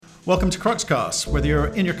Welcome to Cruxcast. Whether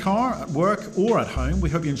you're in your car, at work, or at home,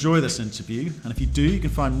 we hope you enjoy this interview. And if you do, you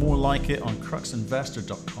can find more like it on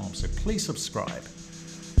cruxinvestor.com. So please subscribe.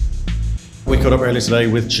 We caught up earlier today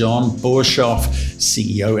with John Borshoff,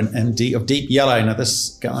 CEO and MD of Deep Yellow. Now,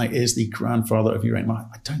 this guy is the grandfather of uranium.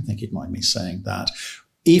 I don't think he'd mind me saying that.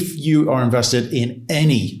 If you are invested in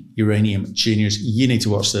any uranium juniors, you need to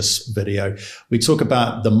watch this video. We talk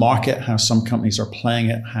about the market, how some companies are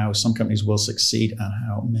playing it, how some companies will succeed and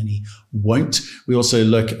how many won't. We also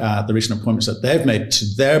look at the recent appointments that they've made to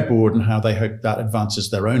their board and how they hope that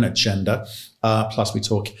advances their own agenda. Plus we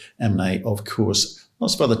talk M&A, of course.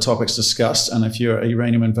 Lots of other topics discussed. And if you're a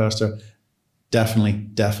uranium investor,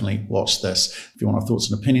 definitely watch this. If you want our thoughts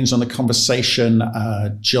and opinions on the conversation,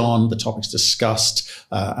 John, the topics discussed,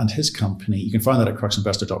 and his company, you can find that at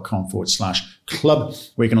cruxinvestor.com/club,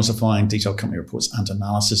 where you can also find detailed company reports and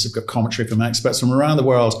analysis. We've got commentary from experts from around the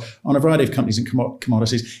world on a variety of companies and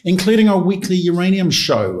commodities, including our weekly uranium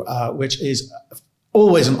show, which is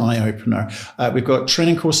always an eye-opener. We've got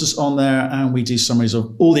training courses on there, and we do summaries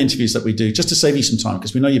of all the interviews that we do just to save you some time,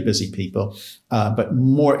 because we know you're busy people. But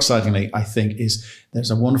more excitingly, I think, is there's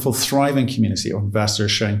a wonderful, thriving community of investors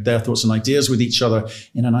sharing their thoughts and ideas with each other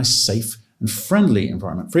in a nice, safe and friendly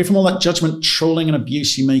environment, free from all that judgment, trolling and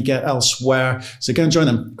abuse you may get elsewhere. So go and join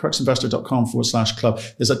them, cruxinvestor.com/club.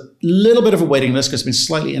 There's a little bit of a waiting list because it's been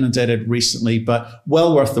slightly inundated recently, but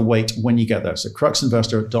well worth the wait when you get there. So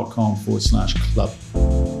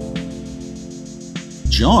cruxinvestor.com/club.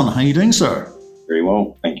 John, how are you doing, sir? Very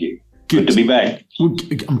well, thank you. Good to be back. Well,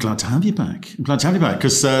 I'm glad to have you back.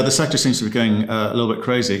 Because the sector seems to be going a little bit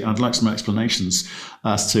crazy. I'd like some explanations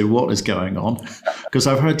as to what is going on, because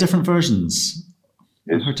I've heard different versions.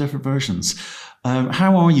 Yes.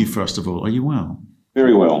 How are you, first of all? Are you well?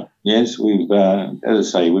 Very well. Yes, we've, as I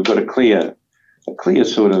say, we've got a clear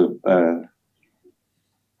sort of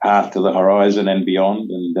path to the horizon and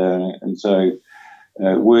beyond, and so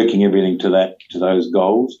working everything to those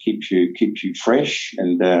goals keeps you fresh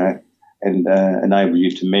and enable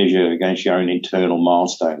you to measure against your own internal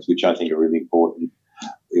milestones, which I think are really important.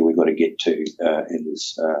 We've got to get to in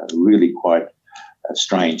this really quite a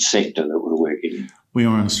strange sector that we're working in. We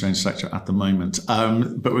are in a strange sector at the moment,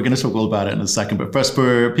 but we're going to talk all about it in a second. But first,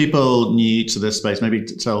 for people new to this space, maybe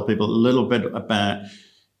to tell people a little bit about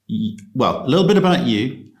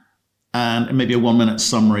you, and maybe a 1-minute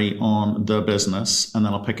summary on the business, and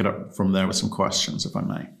then I'll pick it up from there with some questions, if I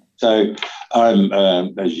may. So I'm,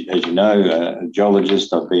 as you know, a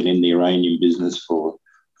geologist. I've been in the uranium business for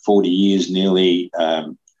 40 years nearly,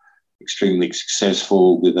 extremely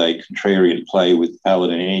successful with a contrarian play with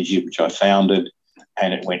Paladin Energy, which I founded,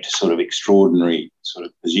 and it went to sort of extraordinary sort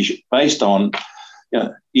of position based on,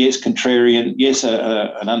 yes, contrarian, yes,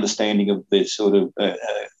 an understanding of the sort of the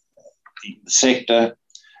sector,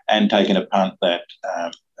 and taking a punt that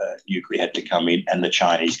nuclear had to come in and the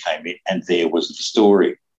Chinese came in, and there was the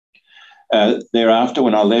story. Thereafter,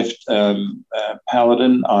 when I left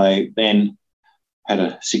Paladin, I then had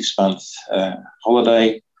a 6-month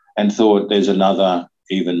holiday and thought there's another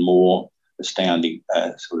even more astounding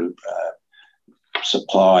sort of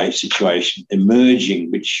supply situation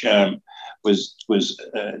emerging, which was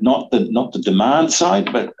not the demand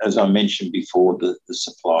side, but as I mentioned before, the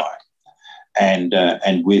supply, and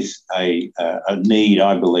with a need,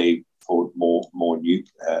 I believe, for more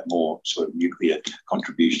sort of nuclear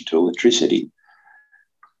contribution to electricity.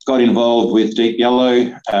 Got involved with Deep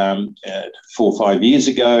Yellow 4 or 5 years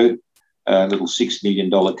ago, a little $6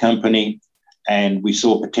 million company, and we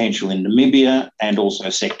saw potential in Namibia and also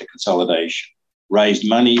sector consolidation. Raised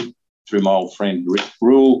money through my old friend Rick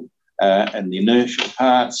Rule and the inertial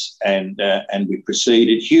parts, and we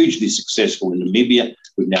proceeded, hugely successful in Namibia.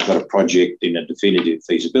 We've now got a project in a definitive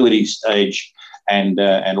feasibility stage, and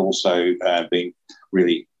also been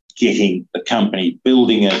really getting the company,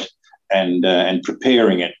 building it, and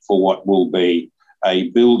preparing it for what will be a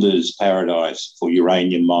builder's paradise for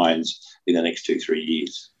uranium mines in the next 2-3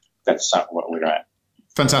 years. That's what we're at.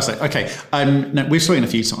 Fantastic. Okay. Now we've spoken a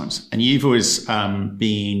few times, and you've always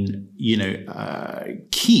been,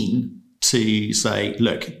 keen to say,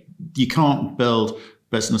 look, you can't build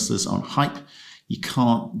businesses on hype. You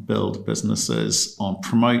can't build businesses on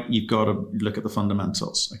promote. You've got to look at the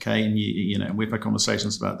fundamentals, okay? And we've had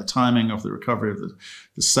conversations about the timing of the recovery of the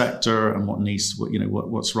sector and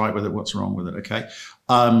what's right with it, what's wrong with it, okay?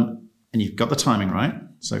 And you've got the timing right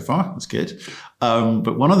so far. That's good.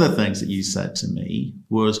 But one of the things that you said to me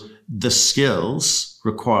was the skills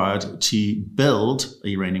required to build a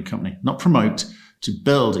uranium company, not promote, to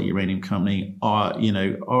build a uranium company are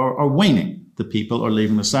waning. The people are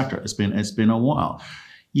leaving the sector. It's been a while.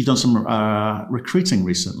 you've done some recruiting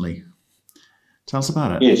recently. Tell us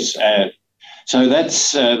about it. Yes. So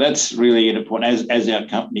that's really important. As our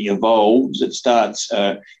company evolves, it starts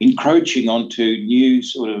encroaching onto new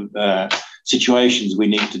sort of situations we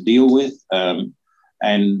need to deal with. I'm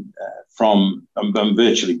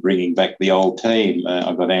virtually bringing back the old team.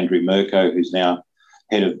 I've got Andrew Mirko, who's now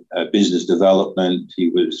head of business development. He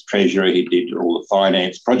was treasurer. He did all the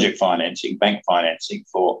finance, project financing, bank financing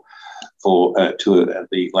for two of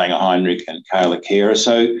the Langer Heinrich and Kayla Kera.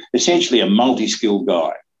 So essentially a multi-skilled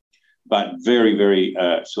guy, but very, very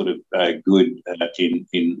good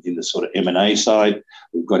in the sort of M&A side.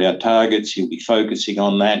 We've got our targets. He'll be focusing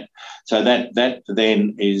on that. So that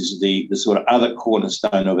then is the sort of other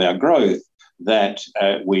cornerstone of our growth that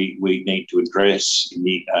we need to address in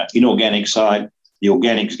the inorganic side. The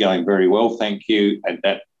organic's going very well, thank you, and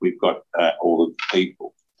that we've got all of the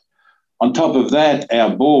people. On top of that,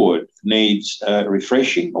 our board needs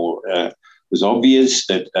refreshing, or it was obvious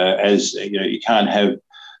that as you know, you can't have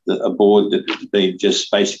a board that's been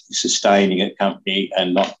just basically sustaining a company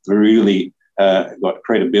and not really got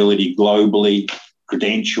credibility globally,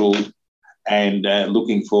 credentialed, and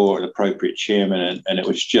looking for an appropriate chairman. And it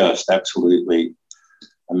was just absolutely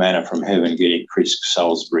a manna from heaven getting Chris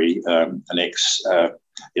Salisbury, an ex,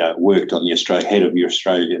 worked on the head of the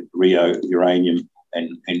Australian Rio Uranium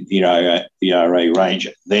and ERA range,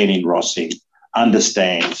 then in Rossing,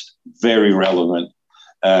 understands, very relevant,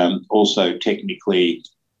 also technically,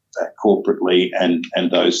 corporately, and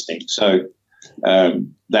those things. So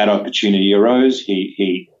that opportunity arose.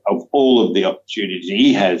 He of all of the opportunities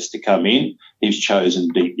he has to come in, he's chosen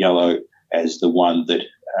Deep Yellow as the one that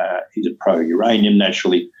he's a pro-uranium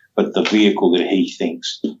naturally, but the vehicle that he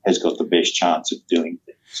thinks has got the best chance of doing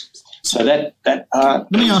things. So that part.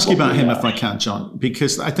 Let me ask you about him if I can, John,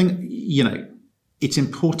 because I think, it's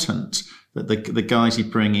important that the guys you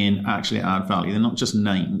bring in actually add value. They're not just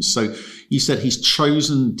names. So you said he's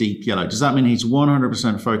chosen Deep Yellow. Does that mean he's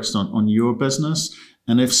 100% focused on your business?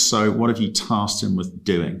 And if so, what have you tasked him with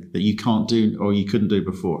doing that you can't do or you couldn't do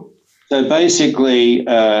before? So basically,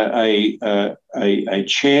 a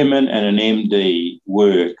chairman and an MD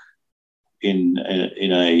work in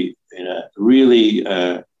a really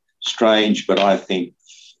strange, but I think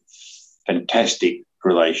fantastic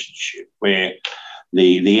relationship where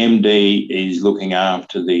the MD is looking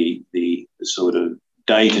after the sort of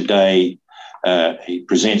day-to-day. He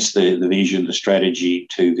presents the vision, the strategy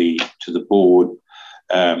to the board.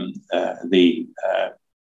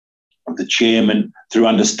 The chairman, through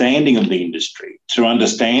understanding of the industry, through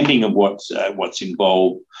understanding of what's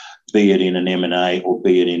involved, be it in an M&A or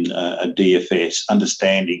be it in a DFS,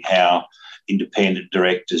 understanding how independent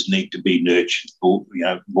directors need to be nurtured,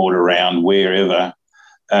 brought around wherever.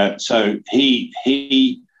 So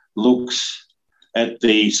he looks at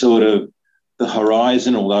the sort of the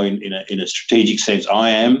horizon, although in a strategic sense I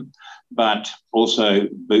am, but also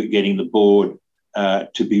getting the board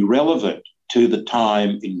to be relevant to the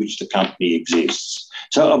time in which the company exists.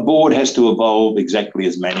 So a board has to evolve exactly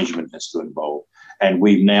as management has to evolve. And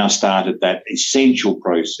we've now started that essential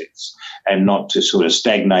process, and not to sort of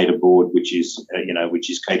stagnate a board, which is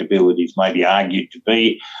capabilities may be argued to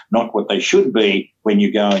be not what they should be when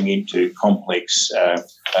you're going into complex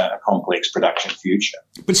production future.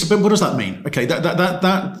 But what does that mean? Okay,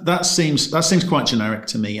 that seems quite generic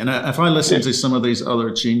to me. And if I listen to some of these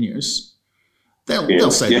other juniors,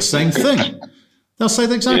 they'll say the same thing. They'll say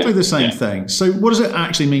exactly the same thing. So what does it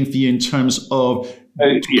actually mean for you in terms of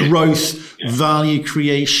growth, value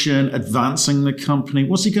creation, advancing the company?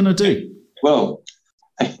 What's he going to do? Well,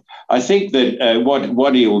 I think that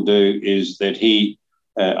what he will do is that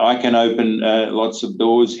I can open lots of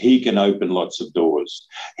doors. He can open lots of doors.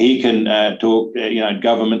 He can talk,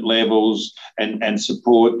 government levels and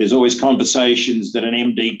support. There's always conversations that an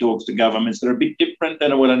MD talks to governments that are a bit different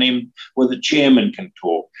than what the chairman can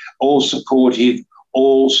talk. All supportive,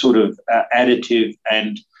 all sort of additive,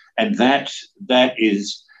 and that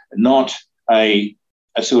is not a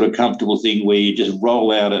sort of comfortable thing where you just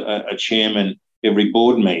roll out a chairman every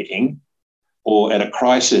board meeting or at a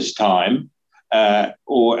crisis time.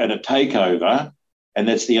 Or at a takeover, and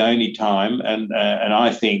that's the only time. And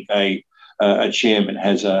I think a chairman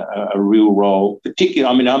has a real role.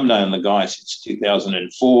 Particularly, I've known the guy since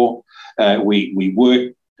 2004. We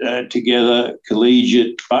work together,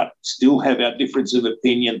 collegiate, but still have our difference of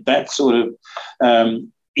opinion. That sort of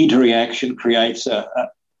interaction creates a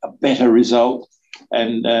better result,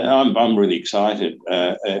 and I'm really excited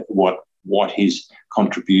what his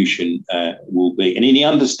contribution will be. And he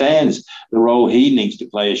understands the role he needs to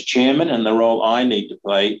play as chairman and the role I need to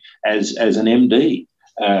play as an MD.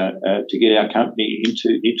 to get our company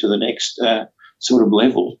into the next sort of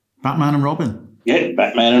level. Batman and Robin. Yeah,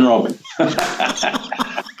 Batman and Robin.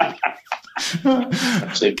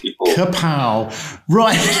 Kapow!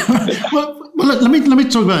 Right. well, let me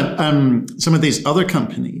talk about some of these other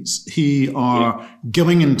companies who are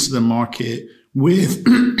going into the market with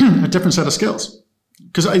a different set of skills.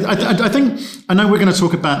 Because I think I know we're going to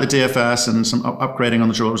talk about the DFS and some upgrading on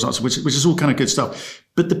the draw results, which is all kind of good stuff.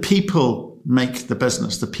 But the people make the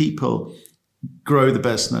business. The people grow the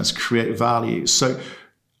business, create value. So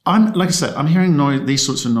like I said, I'm hearing these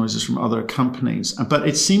sorts of noises from other companies. But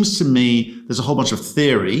it seems to me there's a whole bunch of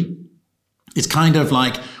theory. It's kind of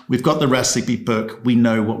like we've got the recipe book. We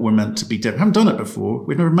know what we're meant to be doing. We haven't done it before.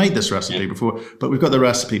 We've never made this recipe before, but we've got the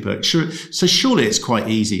recipe book. Sure. So surely it's quite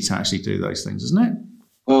easy to actually do those things, isn't it?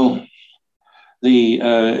 Well,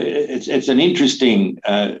 it's an interesting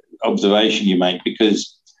observation you make,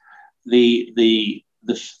 because there's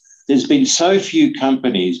been so few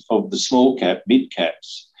companies of the small cap, mid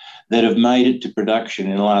caps that have made it to production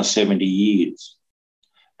in the last 70 years.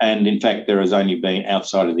 And in fact, there has only been,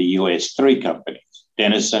 outside of the US, 3 companies.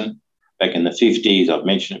 Denison, back in the 50s, I've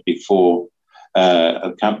mentioned it before,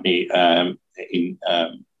 a company in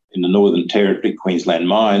the Northern Territory, Queensland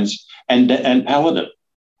Mines, and Paladin.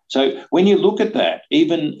 So when you look at that,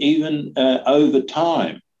 even over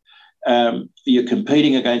time, you're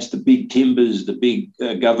competing against the big timbers, the big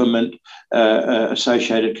government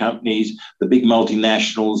associated companies, the big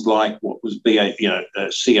multinationals like what was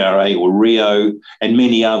CRA or Rio, and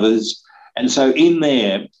many others. And so in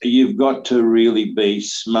there, you've got to really be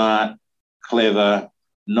smart, clever,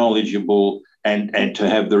 knowledgeable, and to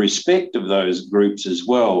have the respect of those groups as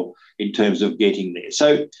well in terms of getting there.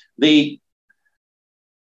 So the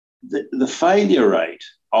failure rate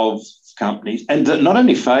of companies, and not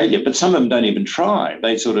only failure, but some of them don't even try.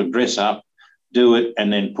 They sort of dress up, do it,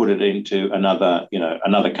 and then put it into another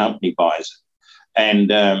company buys it. And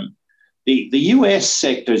the US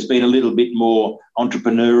sector has been a little bit more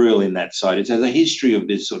entrepreneurial in that side. It has a history of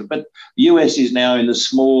this sort of, but the US is now in the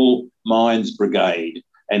small mines brigade,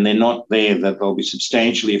 and they're not there that they'll be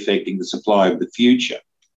substantially affecting the supply of the future.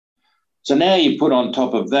 So now you put on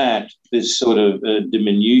top of that this sort of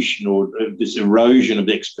diminution or this erosion of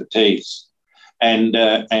expertise, and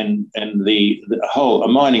the whole, a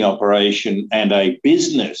mining operation and a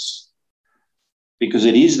business, because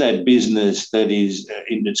it is that business that is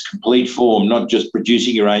in its complete form, not just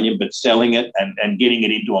producing uranium, but selling it and getting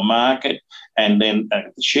it into a market, and then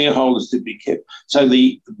the shareholders to be kept. So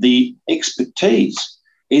the expertise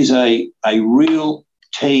is a real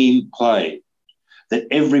team play, that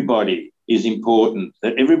everybody is important,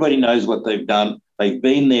 that everybody knows what they've done, they've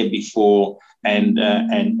been there before, and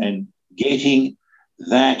getting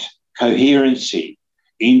that coherency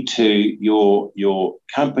into your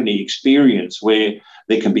company experience, where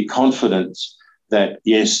there can be confidence that,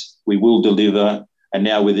 yes, we will deliver. And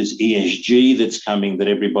now with this ESG that's coming, that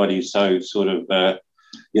everybody's so sort of,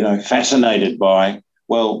 fascinated by,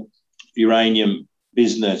 well, uranium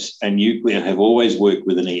business and nuclear have always worked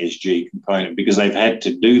with an ESG component, because they've had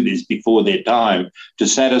to do this before their time to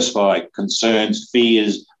satisfy concerns,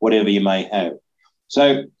 fears, whatever you may have.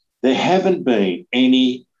 So there haven't been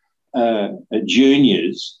any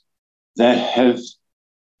juniors that have,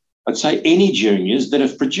 I'd say any juniors that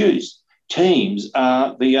have produced. Teams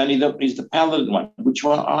are is the Paladin one, which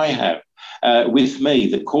one I have with me,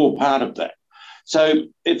 the core part of that. So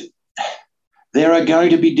if there are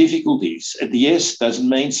going to be difficulties. Yes, doesn't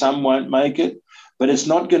mean some won't make it, but it's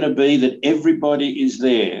not going to be that everybody is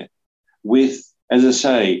there with, as I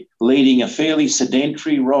say, leading a fairly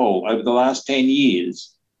sedentary role over the last 10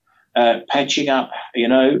 years, patching up,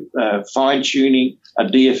 fine-tuning a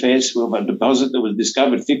DFS with a deposit that was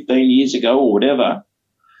discovered 15 years ago or whatever.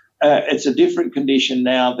 It's a different condition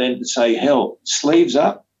now than to say, hell, sleeves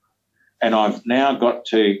up, and I've now got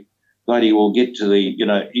to bloody well get to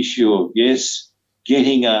the issue of, yes,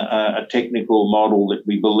 getting a technical model that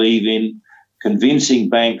we believe in, convincing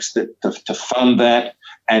banks that to fund that,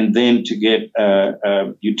 and then to get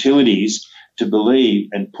utilities to believe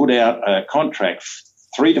and put out a contract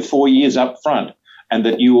 3 to 4 years up front, and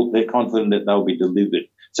that they're confident that they'll be delivered.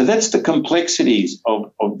 So that's the complexities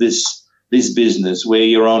of this business, where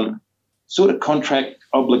you're on sort of contract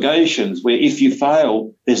obligations, where if you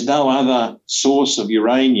fail, there's no other source of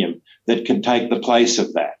uranium that can take the place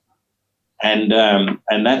of that, and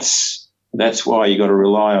that's why you got to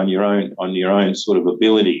rely on your own sort of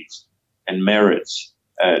abilities and merits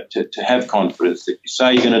to have confidence that you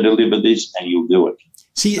say you're going to deliver this and you'll do it.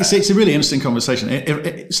 See, it's a really interesting conversation.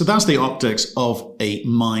 So that's the optics of a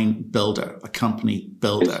mine builder, a company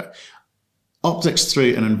builder. optics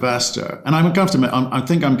through an investor, and I'm going to have to admit, I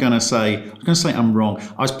think I'm going to say I'm wrong.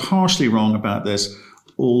 I was partially wrong about this.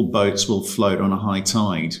 All boats will float on a high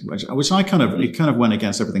tide, which it kind of went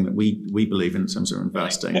against everything that we believe in terms of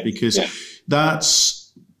investing, because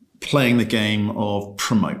that's playing the game of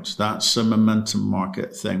promote. That's a momentum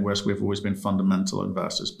market thing, whereas we've always been fundamental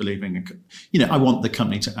investors, believing, I want the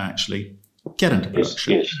company to actually get into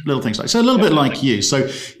production. Little things like so, a little bit like you. So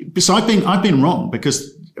I've been wrong,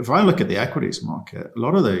 because if I look at the equities market, a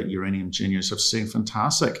lot of the uranium juniors have seen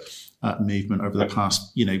fantastic movement over the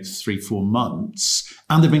past, 3-4 months,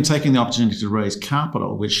 and they've been taking the opportunity to raise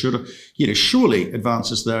capital, which should, surely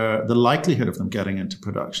advances the likelihood of them getting into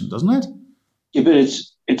production, doesn't it? Yeah, but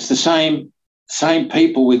it's the same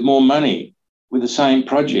people with more money with the same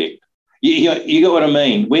project. You got what I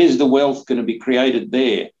mean? Where's the wealth going to be created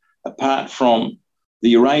there, apart from the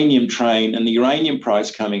uranium train and the uranium price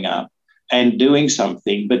coming up and doing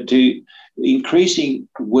something? But to increasing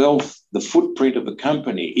wealth, the footprint of a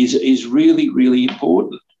company is really, really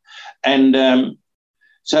important. And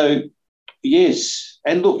so, yes.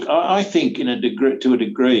 And look, I think to a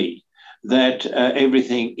degree that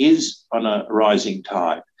everything is on a rising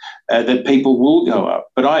tide, that people will go up.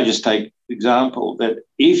 But I just take the example that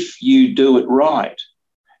if you do it right,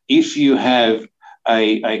 if you have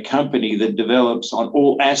a company that develops on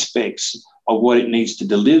all aspects of what it needs to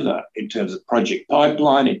deliver in terms of project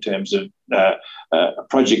pipeline, in terms of a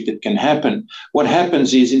project that can happen, what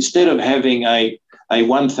happens is, instead of having a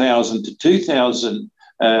 1,000 to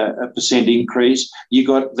 2,000% increase, you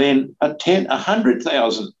got then a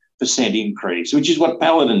 100,000% increase, which is what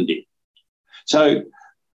Paladin did. So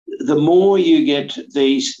the more you get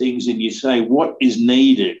these things and you say what is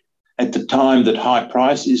needed at the time that high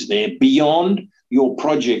price is there beyond your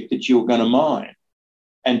project that you're going to mine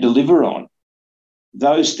and deliver on,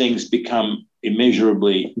 those things become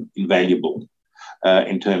immeasurably invaluable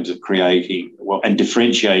in terms of creating and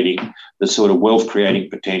differentiating the sort of wealth creating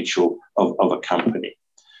potential of a company.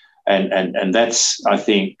 And that's, I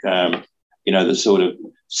think, the sort of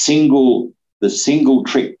single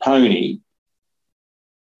trick pony,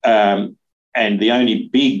 and the only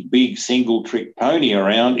big single trick pony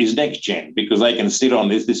around is NextGen, because they can sit on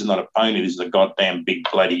this. This is not a pony. This is a goddamn big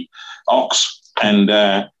bloody ox. And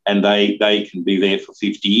they can be there for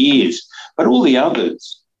 50 years. But all the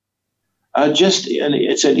others are just, and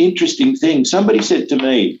it's an interesting thing. Somebody said to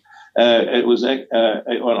me, it was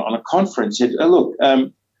on a conference, said, look,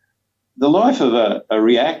 the life of a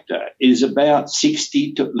reactor is about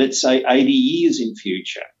 60 to, let's say, 80 years in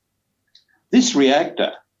future. This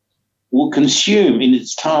reactor will consume in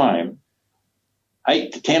its time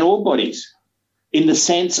 8 to 10 ore bodies, in the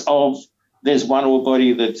sense of there's one ore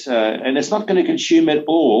body that's, and it's not going to consume it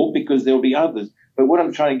all because there'll be others. But what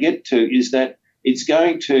I'm trying to get to is that it's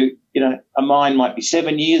going to, a mine might be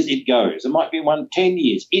 7 years, it goes. It might be 10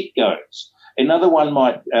 years, it goes. Another one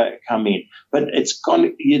might come in. But it's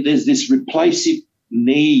gone. There's this replacive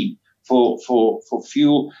need for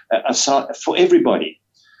fuel for everybody.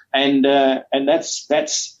 And that's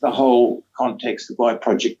the whole context of why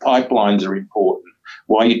project pipelines are important,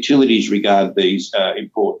 why utilities regard these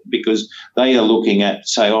important, because they are looking at,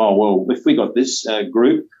 say, oh, well, if we got this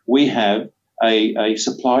group, we have a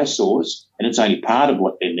supply source, and it's only part of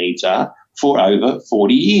what their needs are for over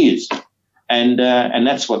 40 years. And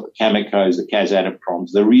that's what the Camecos, the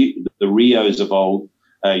Kazatoproms, the Rios of old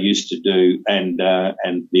used to do, and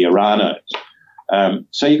the Aranos.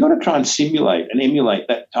 So you've got to try and simulate and emulate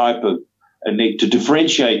that type of a need to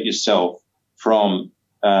differentiate yourself from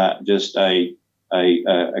just a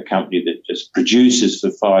company that just produces for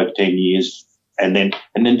 5-10 years and then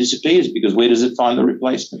disappears, because where does it find the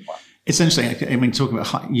replacement one? It's interesting. I mean, talking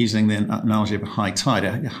about using the analogy of a high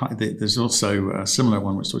tide, there's also a similar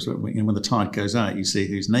one which talks about when the tide goes out, you see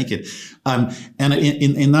who's naked. And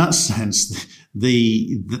in that sense,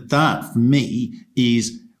 that for me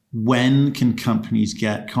is, when can companies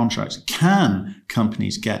get contracts? Can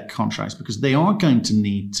companies get contracts? Because they are going to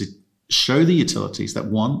need to show the utilities that,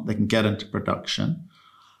 one, they can get into production.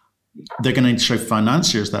 They're going to need to show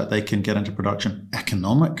financiers that they can get into production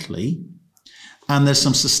economically. And there's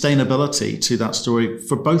some sustainability to that story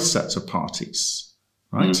for both sets of parties,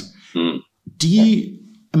 right?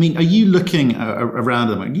 Mm-hmm. Are you looking around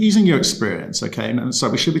them, using your experience, okay? And so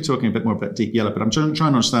we should be talking a bit more about Deep Yellow, but I'm trying to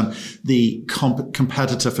understand the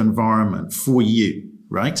competitive environment for you,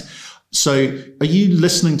 right? So are you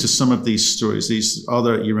listening to some of these stories, these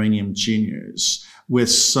other uranium juniors, with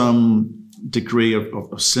some degree of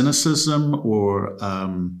cynicism or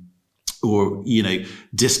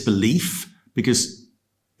disbelief? Because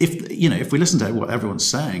if we listen to what everyone's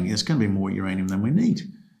saying, there's going to be more uranium than we need.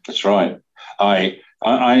 That's right. I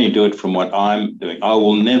only do it from what I'm doing. I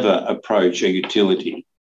will never approach a utility.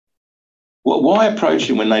 Why approach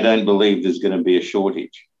them when they don't believe there's going to be a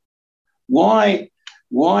shortage? Why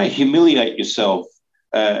humiliate yourself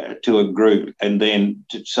to a group and then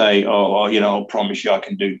to say, oh, I'll promise you I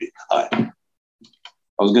can do this. I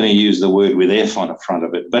was going to use the word with F on the front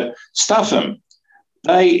of it, but stuff them.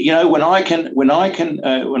 They, when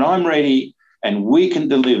I'm ready and we can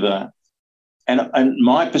deliver, and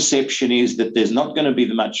my perception is that there's not going to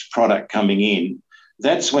be much product coming in,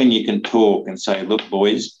 that's when you can talk and say, look,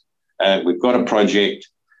 boys, we've got a project.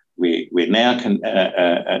 We now can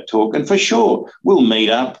talk, and for sure we'll meet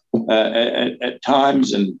up at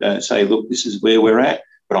times and say, look, this is where we're at.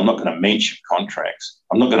 But I'm not going to mention contracts.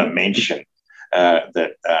 I'm not going to mention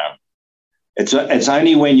that. It's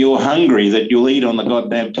only when you're hungry that you'll eat on the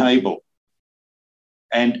goddamn table.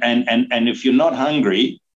 And if you're not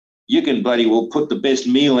hungry, you can bloody well put the best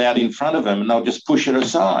meal out in front of them, and they'll just push it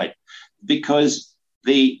aside, because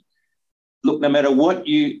no matter what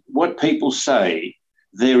people say,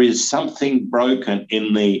 there is something broken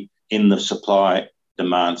in the supply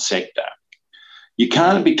demand sector. You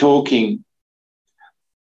can't be talking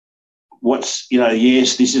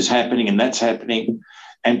yes, this is happening and that's happening,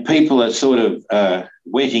 and people are sort of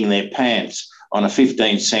wetting their pants on a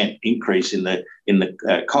 15-cent increase in the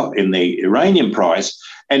uranium price,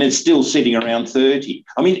 and it's still sitting around 30.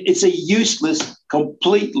 I mean, it's a useless,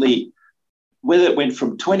 completely, whether it went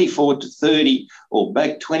from 24 to 30 or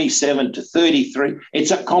back 27 to 33,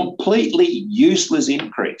 it's a completely useless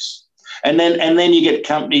increase. And then you get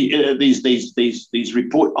company these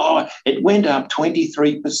report, it went up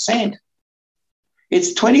 23%.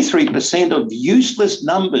 It's 23% of useless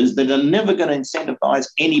numbers that are never going to incentivize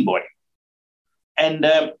anybody. And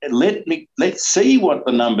let's see what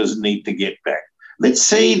the numbers need to get back. Let's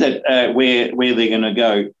see that where they're going to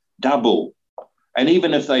go double. And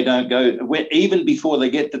even if they don't go, even before they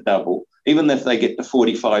get to double, even if they get to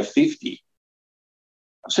 45.50,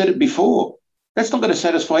 I've said it before, that's not going to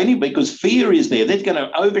satisfy anybody, because fear is there. They're going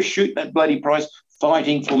to overshoot that bloody price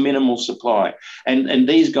fighting for minimal supply. And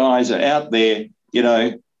these guys are out there,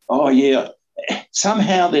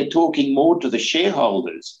 somehow they're talking more to the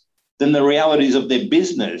shareholders than the realities of their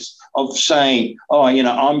business, of saying,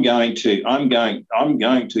 I'm going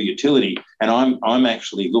to utility, and I'm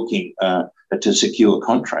actually looking to secure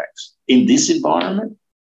contracts in this environment.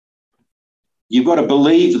 You've got to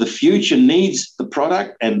believe the future needs the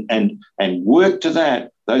product and work to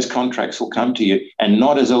that. Those contracts will come to you, and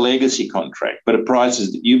not as a legacy contract, but at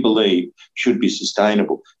prices that you believe should be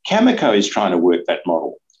sustainable. Cameco is trying to work that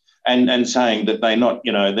model, and saying that they're not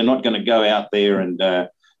going to go out there and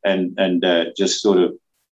just sort of,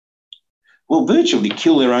 virtually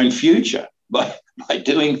kill their own future by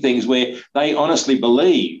doing things where they honestly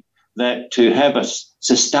believe that to have a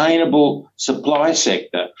sustainable supply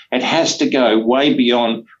sector, it has to go way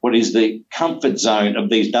beyond what is the comfort zone of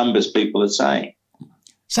these numbers people are saying.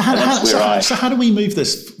 So how do we move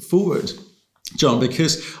this forward, John?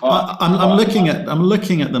 Because I'm looking at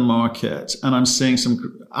the market, and I'm seeing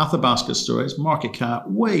some Athabasca stories, market cap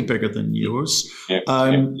way bigger than yours.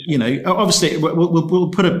 Obviously we'll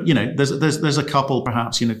put there's a couple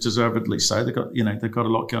perhaps deservedly so. They've got a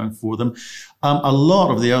lot going for them. A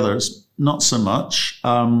lot of the others not so much,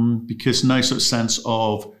 because no sort of sense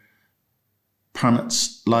of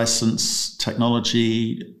permits, license,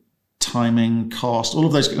 technology, timing, cost, all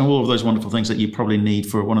of those wonderful things that you probably need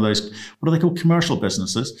for one of those, what are they called, commercial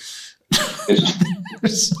businesses. So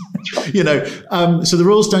the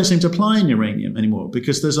rules don't seem to apply in uranium anymore,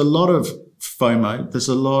 because there's a lot of FOMO, there's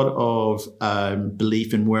a lot of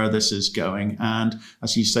belief in where this is going, and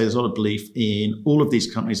as you say, there's a lot of belief in all of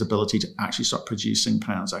these companies' ability to actually start producing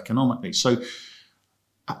pounds economically. So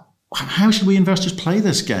how should we investors play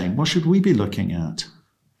this game? What should we be looking at?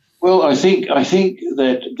 Well, I think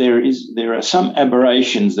that there are some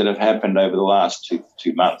aberrations that have happened over the last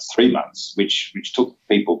 3 months, which took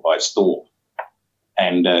people by storm.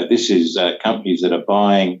 And this is companies that are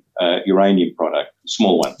buying uranium product,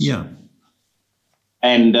 small ones. Yeah.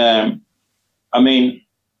 And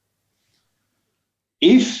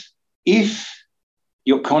if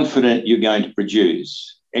you're confident you're going to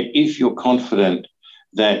produce, and if you're confident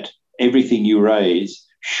that everything you raise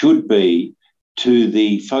should be to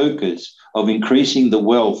the focus of increasing the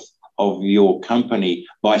wealth of your company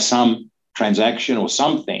by some transaction or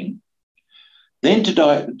something, then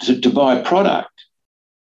to buy a product.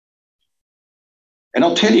 And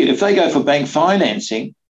I'll tell you, if they go for bank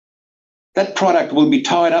financing, that product will be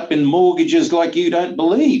tied up in mortgages like you don't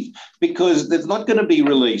believe, because it's not going to be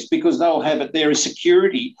released, because they'll have it there as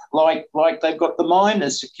security, like they've got the mine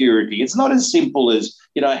as security. It's not as simple as,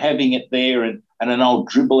 having it there and then I'll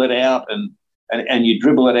dribble it out and you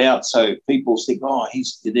dribble it out so people think, oh,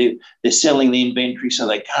 they're selling the inventory so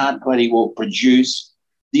they can't bloody well produce.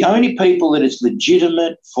 The only people that it's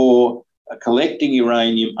legitimate for collecting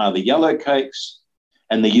uranium are the yellow cakes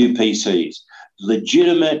and the UPCs.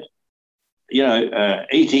 Legitimate,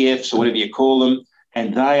 ETFs or whatever you call them,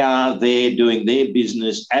 and they are there doing their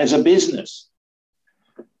business as a business.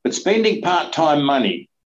 But spending part-time money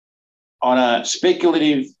on a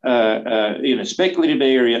speculative, speculative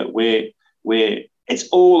area where it's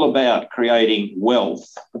all about creating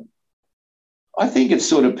wealth, I think it's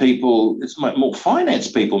sort of people, it's more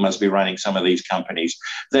finance people must be running some of these companies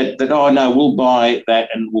that oh, no, we'll buy that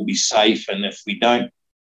and we'll be safe, and if we don't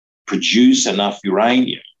produce enough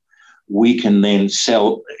uranium, we can then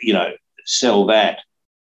sell that.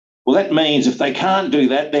 Well, that means if they can't do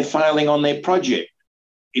that, they're failing on their project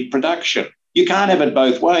in production. You can't have it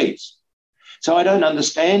both ways. So I don't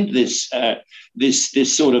understand this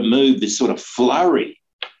sort of move, this sort of flurry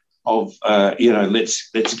of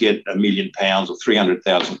let's get £1 million or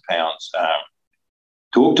 300,000 pounds.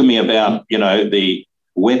 Talk to me about the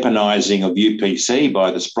weaponising of UPC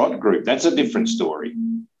by the Sprott Group. That's a different story.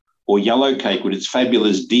 Or Yellowcake with its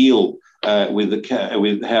fabulous deal with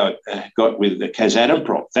how it got with the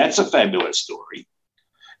Kazatomprom. That's a fabulous story.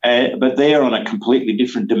 But they're on a completely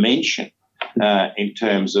different dimension in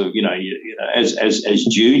terms of, as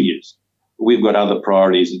juniors, we've got other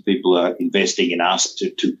priorities and people are investing in us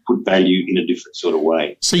to put value in a different sort of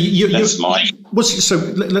way. So let's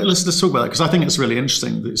talk about that, because I think it's really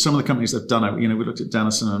interesting that some of the companies that have done it, we looked at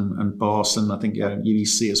Denison and Boss, and I think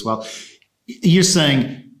UEC as well. You're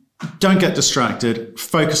saying, don't get distracted,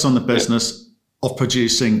 focus on the business of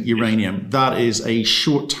producing uranium. That is a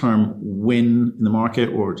short-term win in the market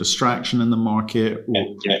or a distraction in the market.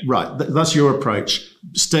 Right, that's your approach.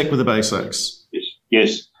 Stick with the basics.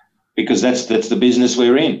 Yes, because that's the business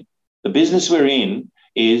we're in. The business we're in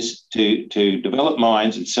is to develop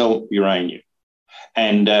mines and sell uranium.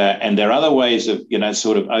 And there are other ways of,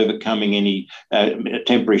 sort of overcoming any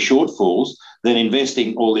temporary shortfalls than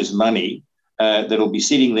investing all this money that'll be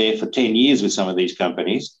sitting there for 10 years with some of these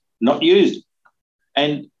companies, not used.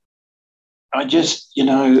 And I just,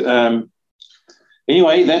 anyway,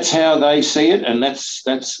 that's how they see it, and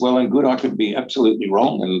that's well and good. I could be absolutely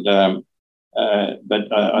wrong, and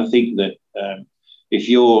but I think that if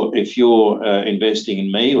you're investing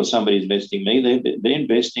in me or somebody's investing in me, they're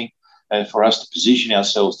investing for us to position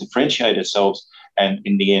ourselves, differentiate ourselves, and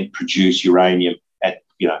in the end produce uranium at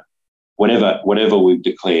whatever we've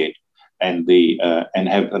declared. And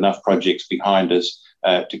have enough projects behind us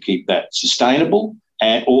to keep that sustainable,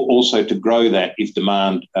 and also to grow that if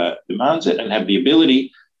demand demands it, and have the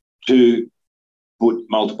ability to put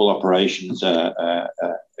multiple operations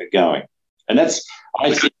going. And I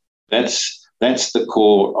think that's the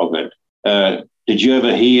core of it. Did you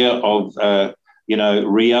ever hear of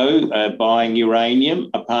Rio buying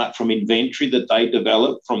uranium apart from inventory that they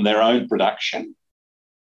developed from their own production?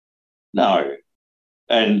 No.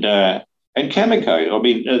 And Cameco, I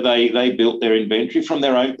mean, they built their inventory from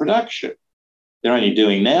their own production. They're only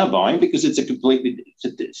doing now buying because it's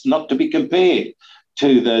not to be compared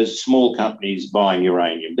to those small companies buying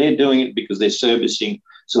uranium. They're doing it because they're servicing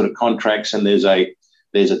sort of contracts, and there's a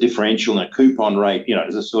differential and a coupon rate.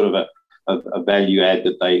 There's a sort of a value add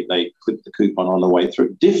that they clip the coupon on the way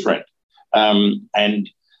through. Different,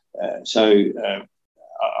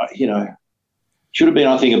 should have been,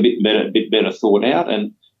 I think, a bit better thought out,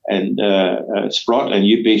 and Sprott and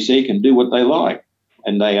UPC can do what they like,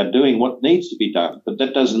 and they are doing what needs to be done. But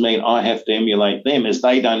that doesn't mean I have to emulate them, as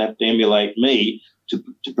they don't have to emulate me to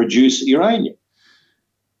produce uranium.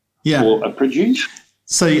 Yeah. Or produce.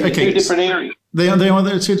 So, okay. Two different areas.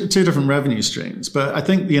 They're two different revenue streams. But I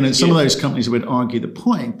think, some of those companies would argue the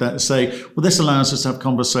point that say, well, this allows us to have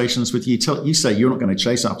conversations with utilities. You say you're not going to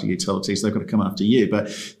chase after utilities. They've got to come after you. But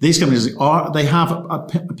these companies they have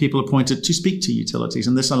people appointed to speak to utilities.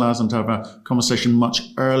 And this allows them to have a conversation much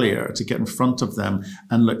earlier, to get in front of them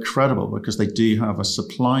and look credible, because they do have a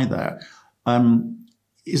supply there.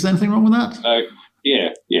 Is there anything wrong with that?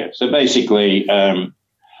 Yeah. So basically,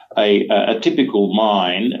 a typical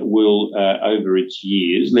mine will, over its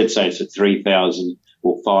years, let's say it's a 3,000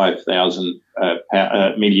 or 5,000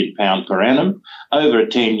 million pound per annum, over a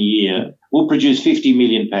 10-year, will produce 50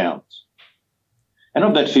 million pounds. And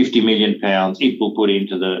of that 50 million pounds, it will put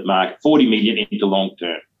into the market 40 million into long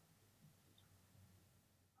term.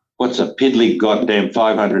 what's a piddly goddamn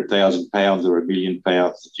 £500,000 or £1 million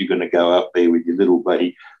that you're going to go up there with your little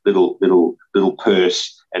buddy, little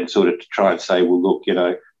purse and sort of try and say, well, look,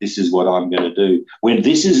 this is what I'm going to do, when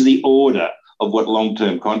this is the order of what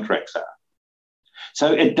long-term contracts are.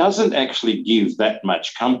 So it doesn't actually give that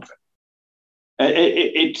much comfort.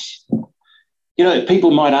 It's,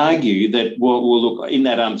 people might argue that, well, look, in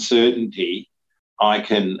that uncertainty, I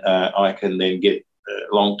can then get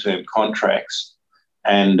long-term contracts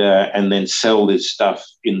and then sell this stuff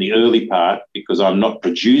in the early part because I'm not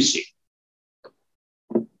producing.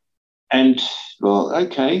 And, well,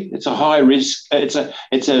 okay, it's a high risk. It's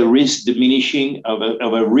a risk diminishing of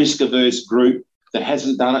a risk-averse group that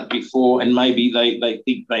hasn't done it before, and maybe they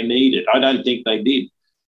think they need it. I don't think they did.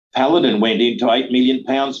 Paladin went into £8 million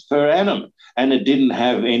per annum, and it didn't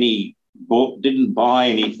buy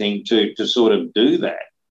anything to sort of do that.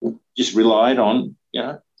 Just relied on,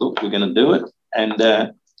 look, we're going to do it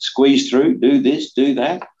and squeeze through, do this, do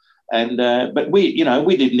that. And but we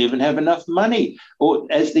didn't even have enough money, or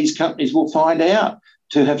as these companies will find out,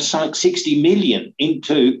 to have sunk 60 million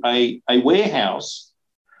into a warehouse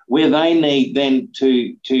where they need then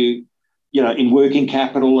to in working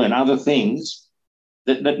capital and other things,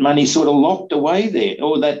 that money sort of locked away there,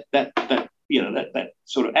 or that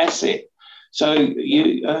sort of asset. So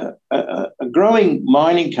a growing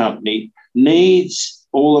mining company needs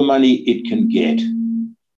all the money it can get.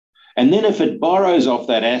 And then if it borrows off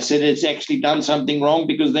that asset, it's actually done something wrong,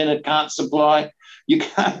 because then it can't supply. You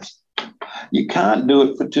can't do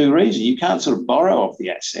it for two reasons. You can't sort of borrow off the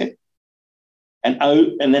asset and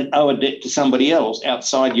then owe a debt to somebody else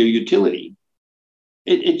outside your utility.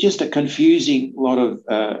 It's just a confusing lot of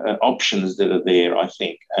options that are there, I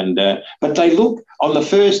think. And but they look, on the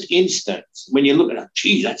first instance, when you look at it,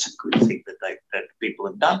 gee, that's a good thing that people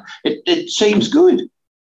have done. It seems good.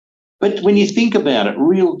 But when you think about it,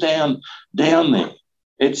 real down there,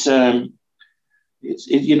 it's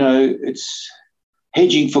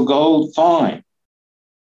hedging for gold, fine.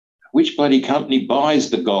 Which bloody company buys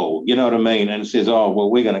the gold? You know what I mean? And says, oh, well,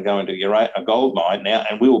 we're going to go into a gold mine now,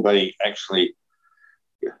 and we'll be actually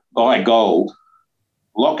buy gold,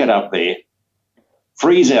 lock it up there,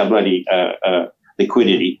 freeze our bloody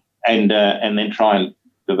liquidity, and then try and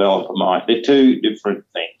develop a mine. They're two different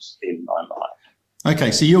things in my mind.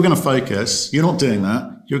 Okay, so you're going to focus. You're not doing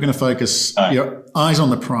that. You're going to focus your eyes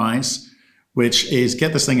on the prize, which is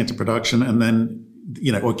get this thing into production, and then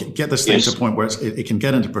or get this thing to a point where it can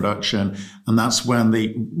get into production, and that's when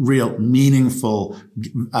the real meaningful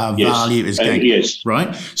value is gained.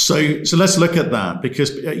 Right. So let's look at that,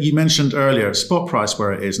 because you mentioned earlier spot price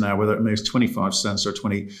where it is now, whether it moves 25 cents or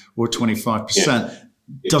 20 or 25%.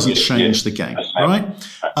 Doesn't change the game, right?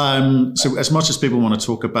 So as much as people want to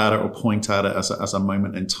talk about it or point at it as a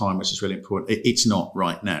moment in time, which is really important, it's not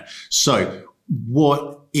right now. So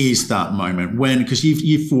what is that moment when, because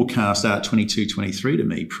you've forecast out 22, 23 to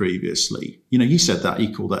me previously, you said that,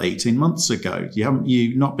 you called it 18 months ago.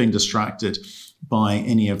 You've not been distracted by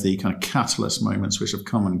any of the kind of catalyst moments which have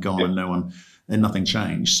come and gone and nothing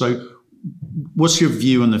changed. So what's your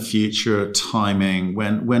view on the future timing?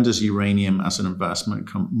 When does uranium as an investment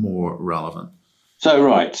become more relevant? So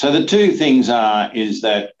the two things is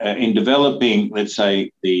that in developing, let's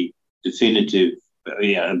say, the definitive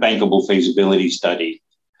bankable feasibility study,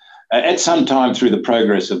 at some time through the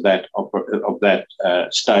progress of that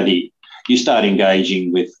study, you start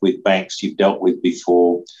engaging with banks you've dealt with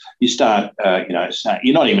before. You start,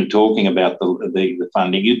 you're not even talking about the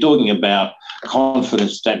funding. You're talking about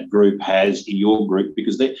confidence that group has in your group,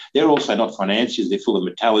 because they're also not financiers. They're full of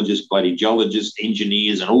metallurgists, bloody geologists,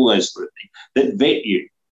 engineers, and all those sort of things that vet you.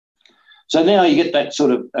 So now you get that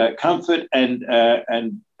sort of comfort and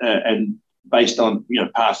based on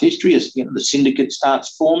past history, as the syndicate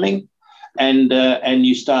starts forming, and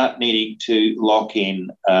you start needing to lock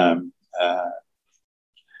in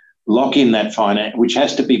that finance, which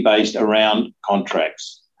has to be based around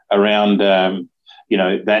contracts, around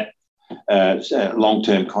that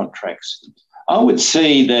long-term contracts. I would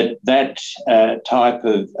see that type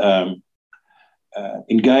of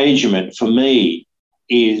engagement for me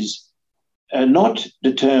is not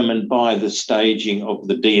determined by the staging of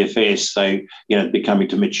the DFS, so becoming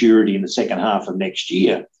to maturity in the second half of next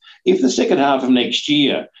year. If the second half of next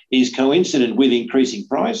year is coincident with increasing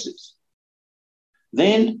prices,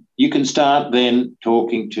 then you can start then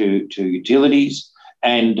talking to utilities.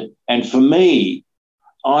 And for me,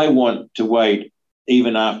 I want to wait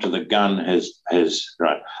even after the gun has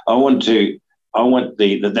right. I want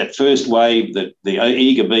that first wave that the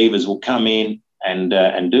eager beavers will come in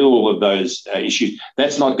and do all of those issues.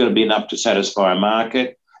 That's not going to be enough to satisfy a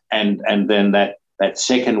market, and then that that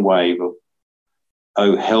second wave of,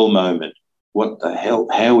 oh, hell moment. What the hell?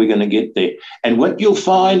 How are we going to get there? And what you'll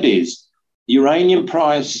find is uranium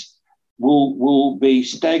price will be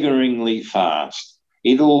staggeringly fast.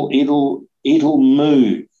 It'll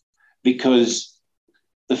move, because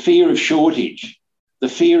the fear of shortage, the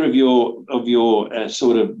fear of your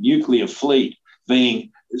sort of nuclear fleet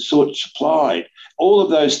being sort of supplied, all of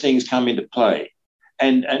those things come into play.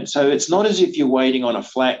 And so it's not as if you're waiting on a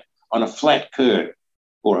flat curve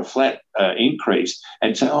or a flat increase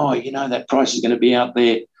and say, oh, that price is going to be out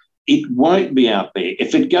there. It won't be out there.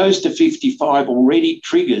 If it goes to 55, already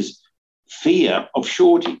triggers fear of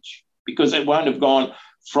shortage, because it won't have gone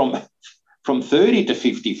from 30 to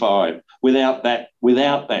 55 without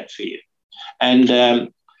that fear.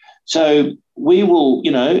 And so we will,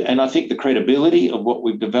 and I think the credibility of what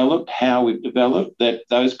we've developed, how we've developed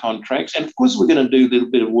those contracts, and of course we're going to do a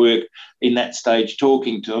little bit of work in that stage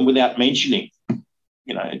talking to them without mentioning,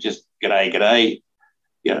 just g'day.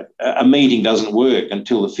 A meeting doesn't work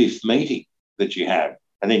until the fifth meeting that you have,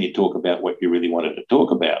 and then you talk about what you really wanted to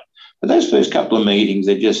talk about. But those first couple of meetings,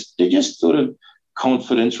 they're just sort of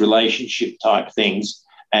confidence, relationship type things,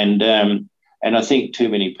 and I think too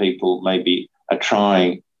many people maybe are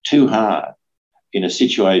trying too hard in a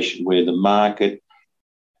situation where the market,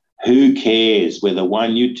 who cares whether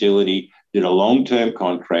one utility did a long-term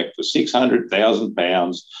contract for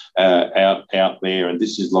 £600,000 out there, and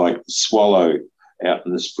this is like the swallow out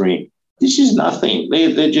in the spring. This is nothing.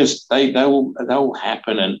 They'll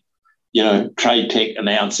happen, and Trade Tech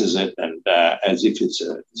announces it, and as if it's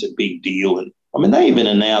a big deal. And I mean, they even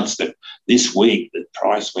announced that this week the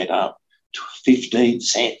price went up to 15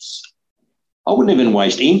 cents. I wouldn't even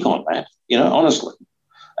waste ink on that, honestly.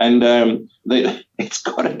 And it's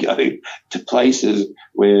got to go to places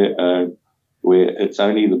where it's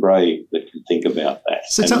only the brave that can think about that,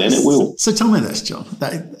 then it will. So tell me this, John.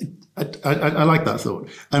 I like that thought.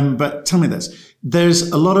 But tell me this.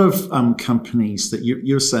 There's a lot of companies that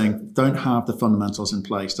you're saying don't have the fundamentals in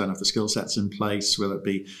place, don't have the skill sets in place, whether it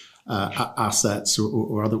be assets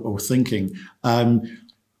or thinking.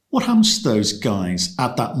 What happens to those guys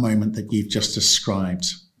at that moment that you've just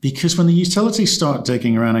described? Because when the utilities start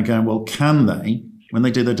digging around and going, well, can they, when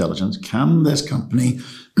they do their diligence, can this company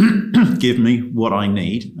give me what I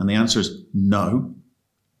need? And the answer is no.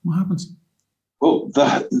 What happens? Well,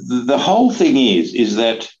 the whole thing is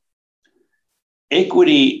that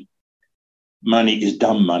equity money is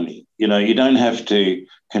dumb money. You don't have to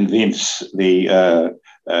convince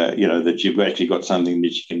that you've actually got something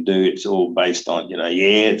that you can do. It's all based on,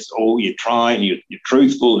 it's all you're trying, you're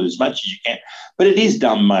truthful as much as you can, but it is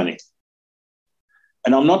dumb money.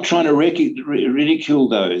 And I'm not trying to ridicule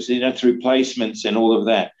those, through placements and all of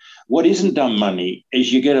that. What isn't dumb money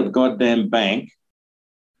is you get a goddamn bank,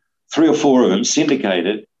 3 or 4 of them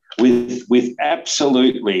syndicated, with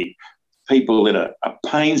absolutely people that are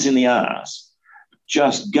pains in the ass,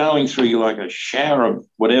 just going through you like a shower of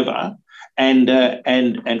whatever, and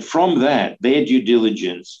from that, their due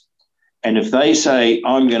diligence, and if they say,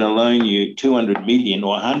 I'm going to loan you 200 million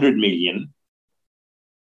or 100 million,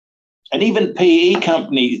 and even PE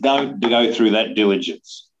companies don't go through that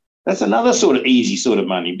diligence. That's another sort of easy sort of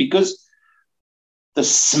money, because the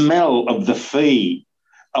smell of the fee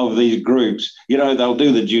of these groups, they'll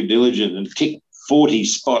do the due diligence and tick 40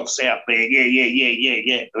 spots out there.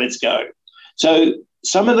 Yeah, let's go. So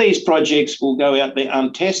some of these projects will go out there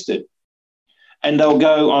untested, and they'll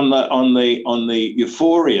go on the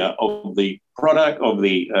euphoria of the product, of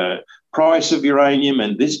the price of uranium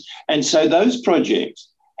and this. And so those projects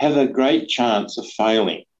have a great chance of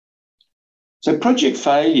failing. So project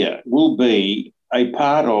failure will be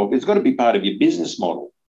it's got to be part of your business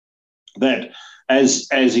model. That as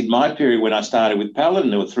in my period when I started with Paladin,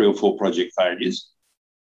 there were 3 or 4 project failures.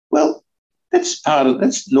 Well, that's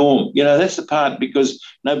norm. That's the part, because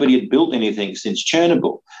nobody had built anything since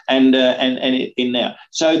Chernobyl and in now.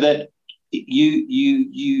 So that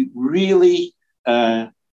you really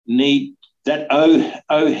need that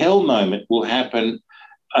oh hell moment will happen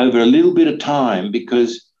over a little bit of time,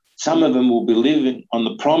 because some of them will be living on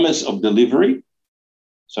the promise of delivery.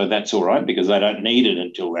 So that's all right, because they don't need it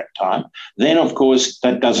until that time. Then, of course,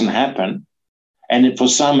 that doesn't happen. And for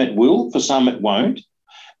some it will, for some it won't.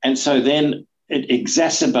 And so then it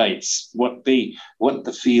exacerbates what the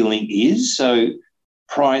feeling is. So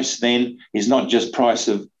price then is not just price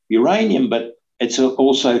of uranium, but it's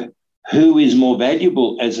also who is more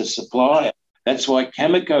valuable as a supplier. That's why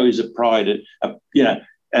Cameco is a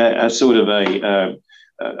sort of a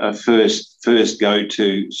first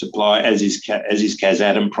go-to supply, as is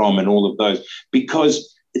Kazatomprom and all of those,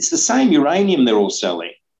 because it's the same uranium they're all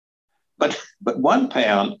selling, but But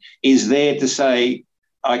 £1 is there to say,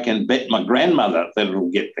 I can bet my grandmother that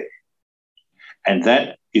it'll get there. And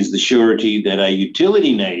that is the surety that a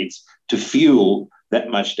utility needs to fuel that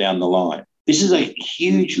much down the line. This is a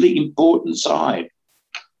hugely important side.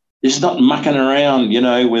 This is not mucking around,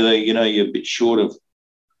 whether, you're a bit short of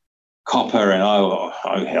copper and, oh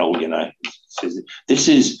hell, This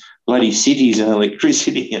is bloody cities and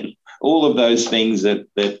electricity and all of those things that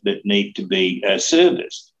need to be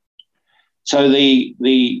serviced. So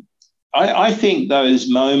I think those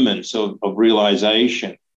moments of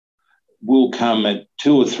realisation will come at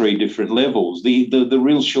 2 or 3 different levels. The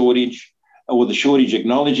real shortage, or the shortage,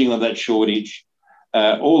 acknowledging of that shortage,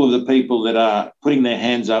 all of the people that are putting their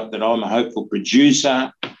hands up that I'm a hopeful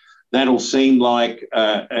producer, that'll seem like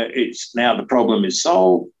it's now the problem is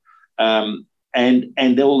solved. And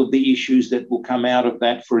all of the issues that will come out of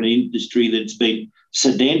that for an industry that's been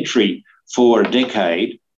sedentary for a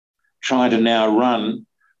decade, trying to now run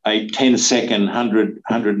a 10-second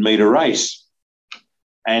 100-metre race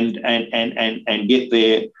and get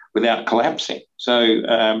there without collapsing.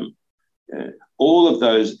 So all of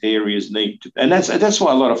those areas need to, and that's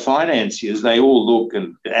why a lot of financiers, they all look,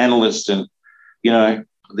 and analysts, and they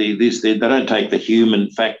don't take the human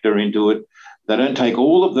factor into it. They don't take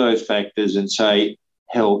all of those factors and say,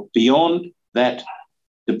 hell, beyond that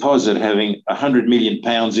deposit having £100 million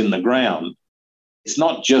in the ground, it's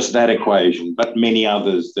not just that equation, but many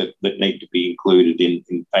others that need to be included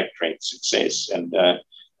in factoring success and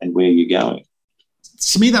where you're going.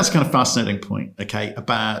 To me, that's kind of fascinating point, okay,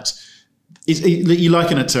 about you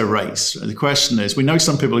liken it to a race. The question is, we know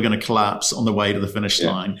some people are going to collapse on the way to the finish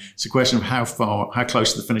line. It's a question of how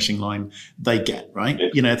close to the finishing line they get, right?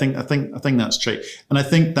 Yeah. I think that's true. And I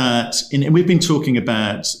think that, and we've been talking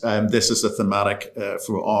about this as a thematic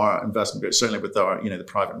for our investment group, certainly with our, the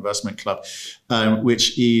Private Investment Club,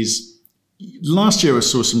 which is, last year, we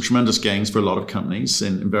saw some tremendous gains for a lot of companies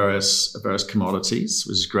in various commodities,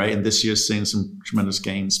 which is great. And this year's seen some tremendous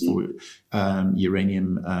gains for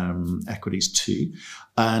uranium equities too.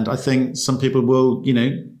 And I think some people will,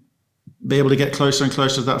 be able to get closer and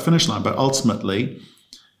closer to that finish line. But ultimately,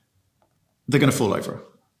 they're going to fall over,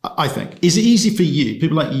 I think. Is it easy for you,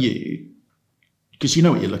 people like you, because you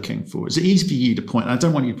know what you're looking for, is it easy for you to point, and I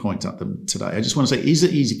don't want you to point at them today, I just want to say, is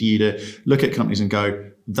it easy for you to look at companies and go,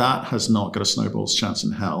 that has not got a snowball's chance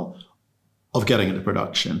in hell of getting into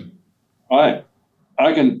production? I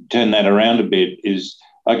can turn that around a bit. Is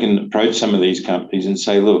I can approach some of these companies and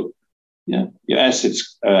say, look, your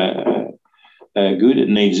assets are good. It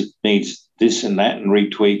needs this and that and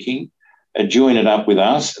retweaking. Join it up with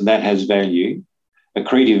us, and that has value,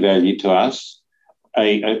 accretive value to us,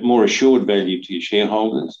 a more assured value to your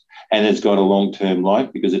shareholders, and it's got a long-term life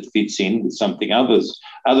because it fits in with something other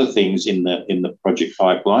things in the project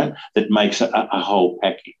pipeline that makes a whole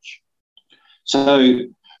package. So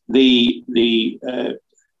I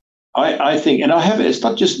think, and it's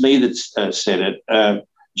not just me that's said it.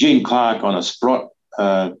 Gene Clark on a Sprott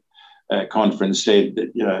conference said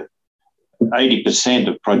that 80%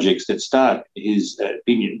 of projects that start, his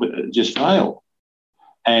opinion, just fail,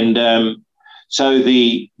 and so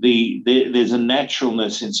there's a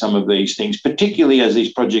naturalness in some of these things, particularly as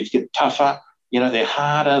these projects get tougher. They're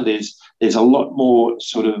harder. There's a lot more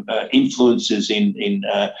sort of influences in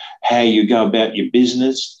how you go about your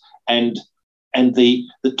business, and the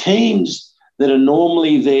teams that are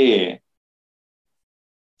normally there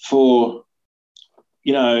for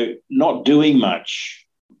not doing much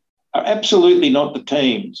are absolutely not the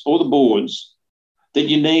teams or the boards that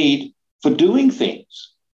you need for doing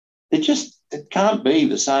things. It can't be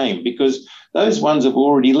the same, because those ones have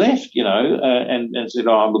already left, and said,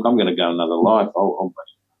 "Oh, look, I'm going to go another life."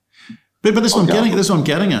 But this one I'm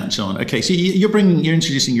getting at, John. Okay, so you're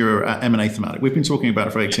introducing your M&A thematic. We've been talking about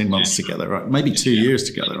it for 18 months together, right? Maybe 2 years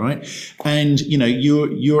together, right? And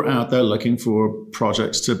you're out there looking for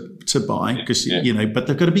projects to buy because but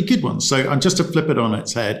they've got to be good ones. So just to flip it on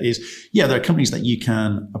its head is, there are companies that you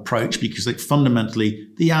can approach because fundamentally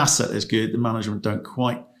the asset is good, the management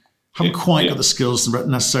haven't quite got the skills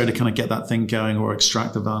necessary to kind of get that thing going or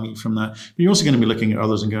extract the value from that. But you're also going to be looking at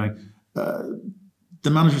others and going, the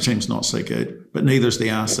management team's not so good, but neither's the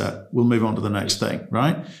asset. We'll move on to the next thing,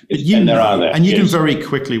 right? But you can very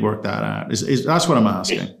quickly work that out. That's what I'm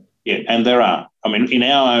asking. Yeah, and there are. I mean, in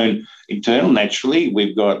our own internal, naturally,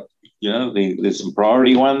 we've got, there's some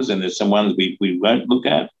priority ones and there's some ones we won't look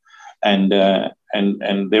at, and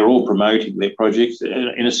they're all promoting their projects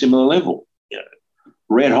in a similar level.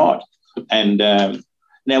 Red hot. And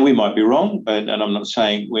now we might be wrong, and I'm not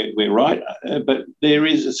saying we're right, but there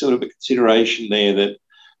is a sort of a consideration there that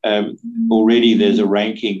already there's a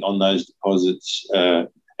ranking on those deposits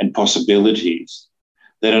and possibilities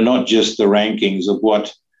that are not just the rankings of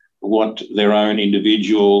what their own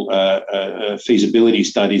individual feasibility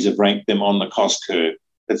studies have ranked them on the cost curve.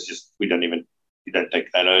 That's just, we don't take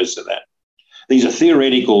notice of that. These are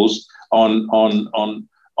theoreticals on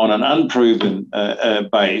an unproven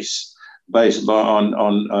base, based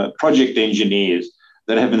on project engineers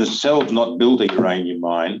that have themselves not built a uranium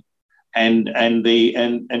mine, and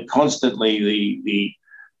constantly the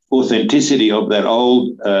authenticity of that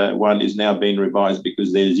old one is now being revised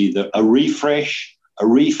because there's either a refresh, a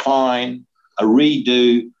refine, a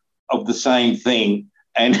redo of the same thing,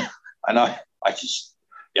 and I just,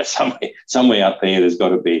 somewhere up there there's got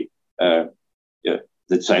to be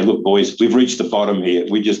that say, look, boys, we've reached the bottom here.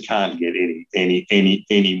 We just can't get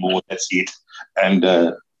any more. That's it. And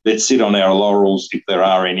let's sit on our laurels if there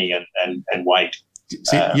are any, and wait.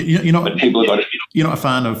 See, you're not. But people have got to. You're not a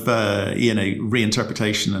fan of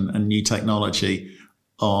reinterpretation and new technology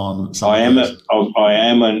on. I am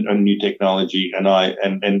a new technology, and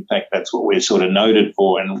in fact that's what we're sort of noted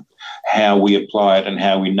for, and how we apply it and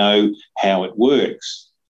how we know how it works,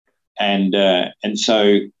 and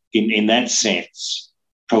so in that sense.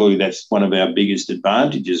 Probably that's one of our biggest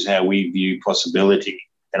advantages, how we view possibility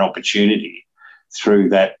and opportunity through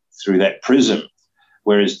that prism.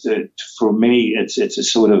 Whereas for many, it's a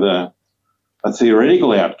sort of a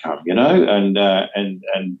theoretical outcome, and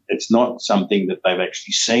it's not something that they've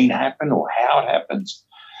actually seen happen or how it happens.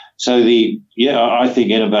 So I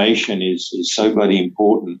think innovation is so bloody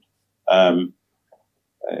important,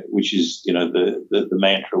 which is the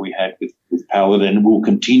mantra we had with Paladin, and we'll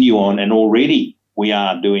continue on, and already. We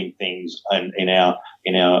are doing things in our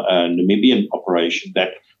Namibian operation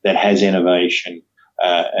that has innovation,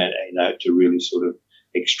 to really sort of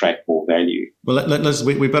extract more value. Well,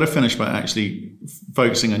 we better finish by actually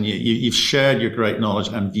focusing on you. You've shared your great knowledge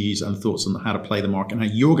and views and thoughts on how to play the market and how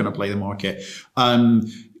you're going to play the market. I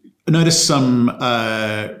noticed some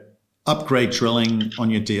upgrade drilling on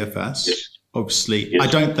your DFS. Yes. Obviously, yes. I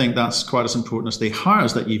don't think that's quite as important as the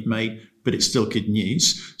hires that you've made, but it's still good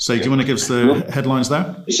news. So do you want to give us the headlines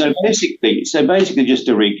there? So basically, just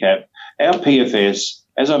to recap, our PFS,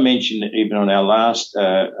 as I mentioned even on our last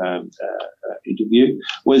interview,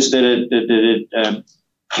 was that it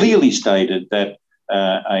clearly stated that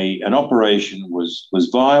an operation was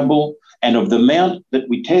viable, and of the amount that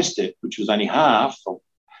we tested, which was only half,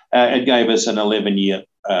 it gave us an 11-year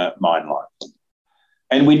mine life.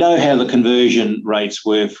 And we know how the conversion rates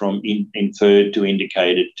were from inferred to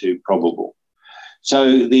indicated to probable.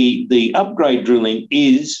 So the upgrade drilling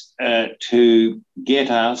is to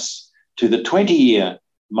get us to the 20-year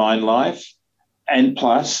mine life and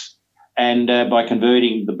plus, and by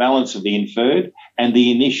converting the balance of the inferred, and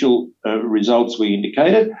the initial results we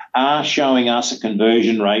indicated are showing us a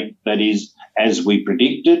conversion rate that is as we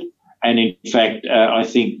predicted. And in fact, I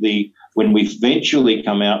think when we eventually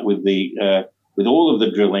come out with with all of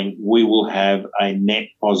the drilling, we will have a net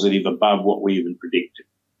positive above what we even predicted.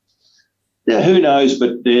 Now, who knows,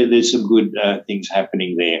 but there's some good things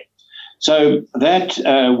happening there. So that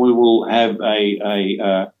we will have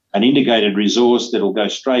an indicated resource that will go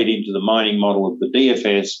straight into the mining model of the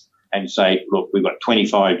DFS and say, look, we've got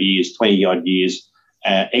 20-odd years,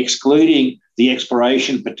 excluding the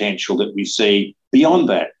exploration potential that we see beyond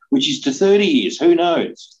that, which is to 30 years. Who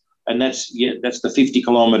knows? And that's the 50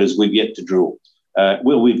 kilometres we've yet to drill.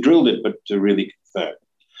 We've drilled it, but to really confirm.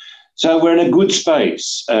 So we're in a good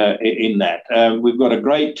space in that. We've got a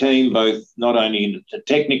great team, both not only in the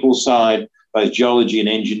technical side, both geology and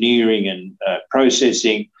engineering and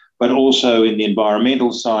processing, but also in the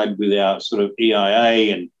environmental side with our sort of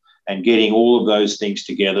EIA and getting all of those things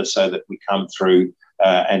together so that we come through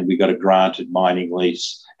and we got a granted mining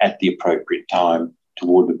lease at the appropriate time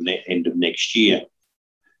toward the end of next year.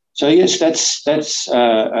 So yes, that's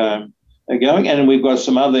going, and we've got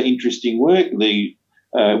some other interesting work.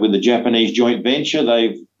 With the Japanese joint venture,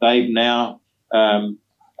 they've now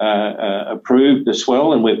approved as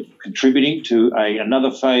well, and we're contributing to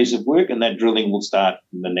another phase of work, and that drilling will start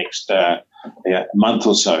in the next month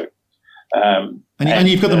or so. And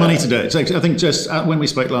you've got the money to do it. So I think just when we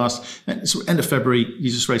spoke last, end of February,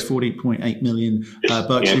 you just raised 40.8 million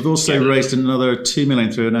bucks. Yeah, you've also raised another 2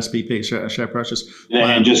 million through an SPP, share purchase. Yeah,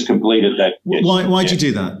 and just completed that. Yes. Why did you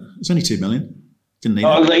do that? It's only 2 million. Didn't need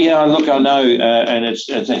it. Yeah, look, I know, and it's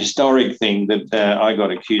a historic thing that I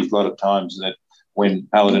got accused a lot of times that when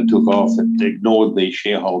Paladin took off, it ignored the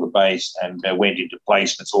shareholder base and went into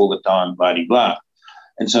placements all the time, blah, blah, blah.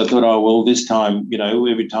 And so I thought, this time,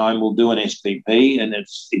 every time we'll do an SPP and it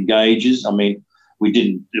engages. I mean, we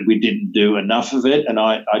didn't do enough of it, and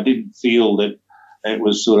I didn't feel that it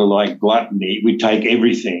was sort of like gluttony. We take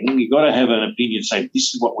everything. You've got to have an opinion, say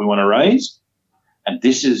this is what we want to raise, and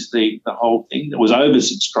this is the whole thing. That was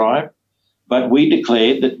oversubscribed, but we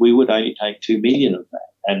declared that we would only take 2 million of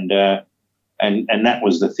that, and that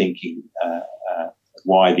was the thinking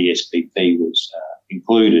why the SPP was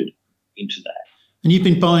included into that. And you've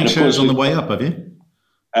been buying shares on the way up, have you?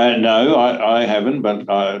 No, I haven't, but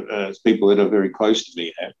people that are very close to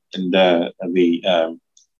me have.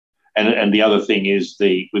 And the other thing is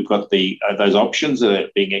we've got those options that are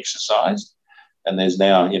being exercised, and there's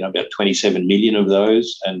now about 27 million of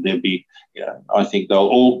those, and there'll be I think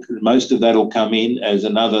most of that will come in as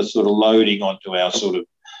another sort of loading onto our sort of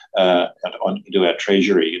into our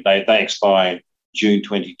treasury. They expire June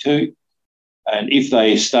 22, and if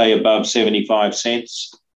they stay above 75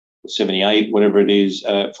 cents, 78, whatever it is,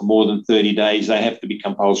 for more than 30 days, they have to be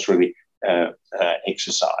compulsorily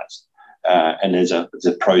exercised. And there's a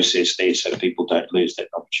process there so people don't lose that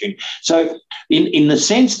opportunity. So in the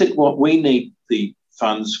sense that what we need the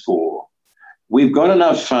funds for, we've got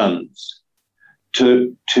enough funds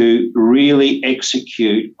to really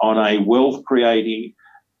execute on a wealth-creating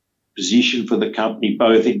position for the company,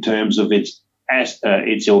 both in terms of its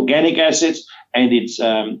organic assets and its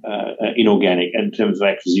inorganic in terms of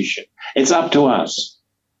acquisition. It's up to us.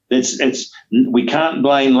 We can't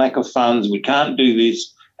blame lack of funds. We can't do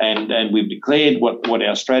this. And we've declared what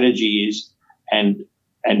our strategy is, and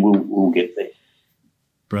we'll get there.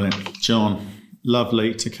 Brilliant. John,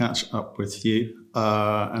 lovely to catch up with you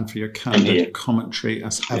and for your candid commentary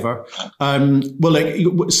as ever.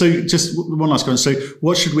 So just one last question. So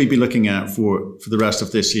what should we be looking at for the rest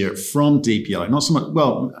of this year from Deep Yellow? Not so much,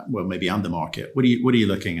 well, maybe and the market. What are you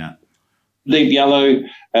looking at? Deep Yellow,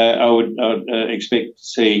 I would expect to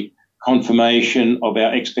see confirmation of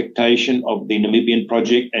our expectation of the Namibian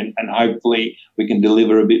project, and hopefully we can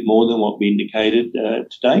deliver a bit more than what we indicated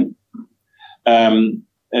today.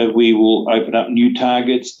 We will open up new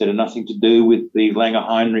targets that are nothing to do with the Langer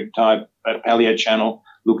Heinrich type paleo channel,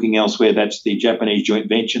 looking elsewhere. That's the Japanese joint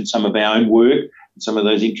venture and some of our own work, and some of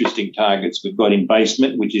those interesting targets we've got in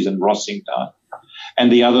basement, which is in Rossington.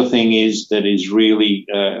 And the other thing is that is really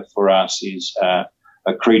for us is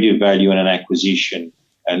accretive value and an acquisition.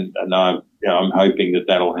 And I'm hoping that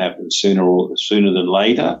that'll happen sooner than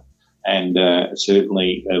later, and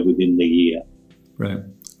certainly within the year. Brilliant.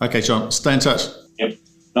 Okay, John, stay in touch. Yep.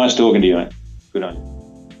 Nice talking to you, mate. Good on you.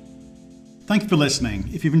 Thank you for listening.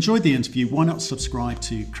 If you've enjoyed the interview, why not subscribe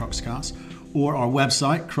to Cruxcast or our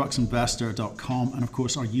website, cruxinvestor.com, and of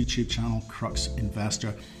course our YouTube channel, Crux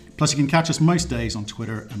Investor. Plus, you can catch us most days on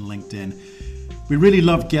Twitter and LinkedIn. We really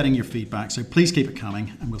love getting your feedback, so please keep it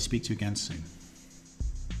coming, and we'll speak to you again soon.